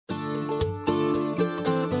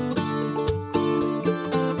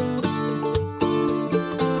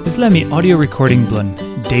Islami audio recording blun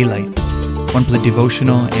Daylight. One play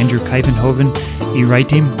devotional Andrew Kuyvenhoven,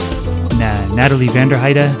 Ritim, na Natalie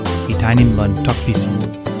Vanderheide, tainim lun Pasin.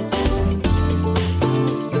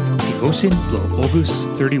 Devotion blo August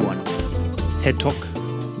 31. Head talk,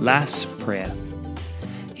 last Prea.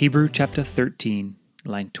 Hibru chapter 13,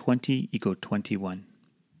 line 20 ego 21.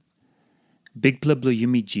 Bikpela blo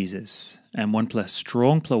yumi Jisas, and one pla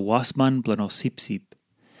strongpela Wasman blo sipsip.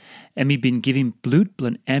 Emi bin givim Blut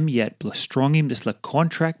blan yet blo strongim la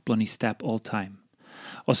kontrak blan stap oltaim.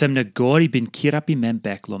 Olsem na God bin kirapim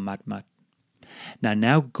back lo matmat.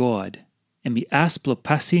 Now God, emi as blo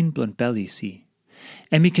Pasin blan belisi.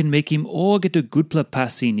 Emi can mekim olgeta gutpela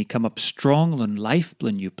Pasin kamap strong lon laip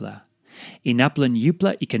blan yupela. Inap blan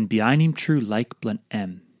yupela can bihainim true laik blan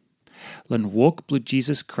Lon walk blo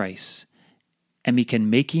Jisas Krais. Emi can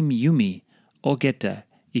mekim yumi olgeta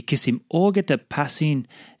kisim olgeta Pasin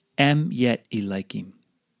yet laikim.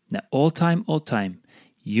 Na oltaim,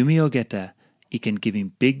 yumi olgeta, can give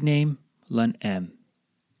him big name, lun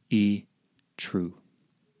true.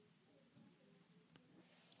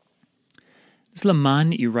 This la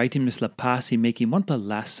man Ritim this la pas make him one pla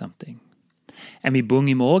last something. And me bung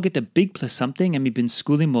him all get a big plus something and me been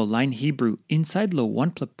schooling more line Hibru inside lo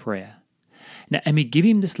one pla Prea. Now and me give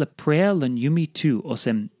him this la Prea lun yumi too,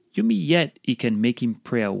 Olsem, yumi yet can make him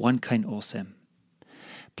Prea one kind Olsem.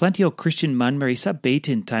 Plenty o Christian man mary sa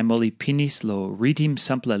baitin time oli pinis lo Ritim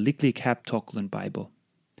sampela liklik hap talk lun Bible.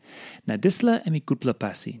 Na disla emi gutpela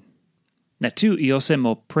Pasin. Na tu Olsem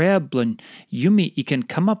o Prea blun yumi can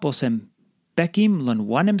come up Olsem bekim lun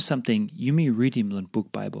wanem something yumi Ritim lun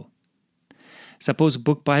Buk Baibel. Sapos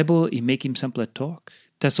Buk Baibel make him sampela talk.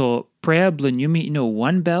 Taso Prea blun yumi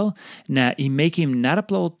one bell na make him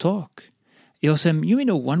natapla talk. Olsem yumi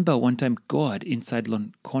one bell one time God inside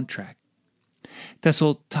lun kontrak. That's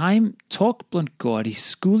all time talk blunt God,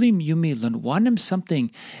 schoolim yumi lun wanem something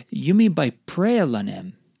yumi by Prea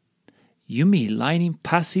lunem. Yumi lining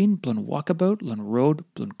Pasin blunt walkabout lun road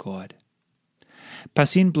blunt God.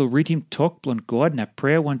 Pasin blu Ritim talk blunt God na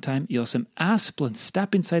Prea one time Olsem as blunt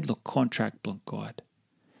stap inside lo kontrak blunt God.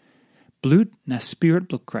 Blut na spirit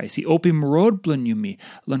blunt Krais, opim road blunt yumi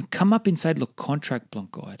lun come up inside lo kontrak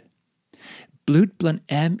blunt God. Blut blunt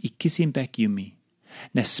kissim back yumi.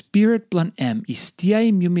 Na spirit blunt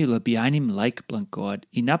stiaim yumi lo bihainim laik blunt God.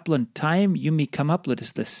 Inap blunt time yumi come up let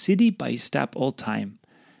us the city by stap oltaim.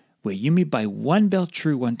 Where yumi by one bell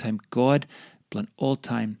true one time God blunt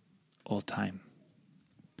oltaim.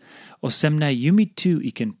 Olsem na yumi too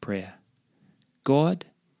can Prea. God,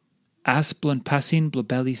 as blunt Pasin blo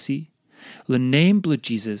belisi, le name blo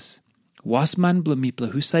Jesus, Wasman blo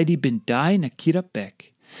mipla husaidi bin die na kirapim.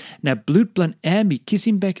 Na Blut blunt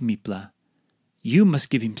kissim back mipla. You must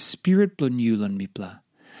give him spirit blun you lun mipla.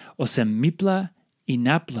 Olsem mipla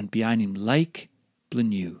inap lun bihainim laik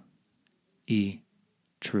blun you.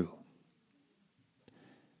 True.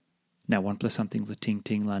 Now one plus something la ting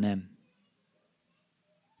ting lan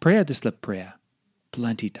Prea this la Prea.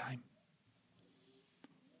 Plenty time.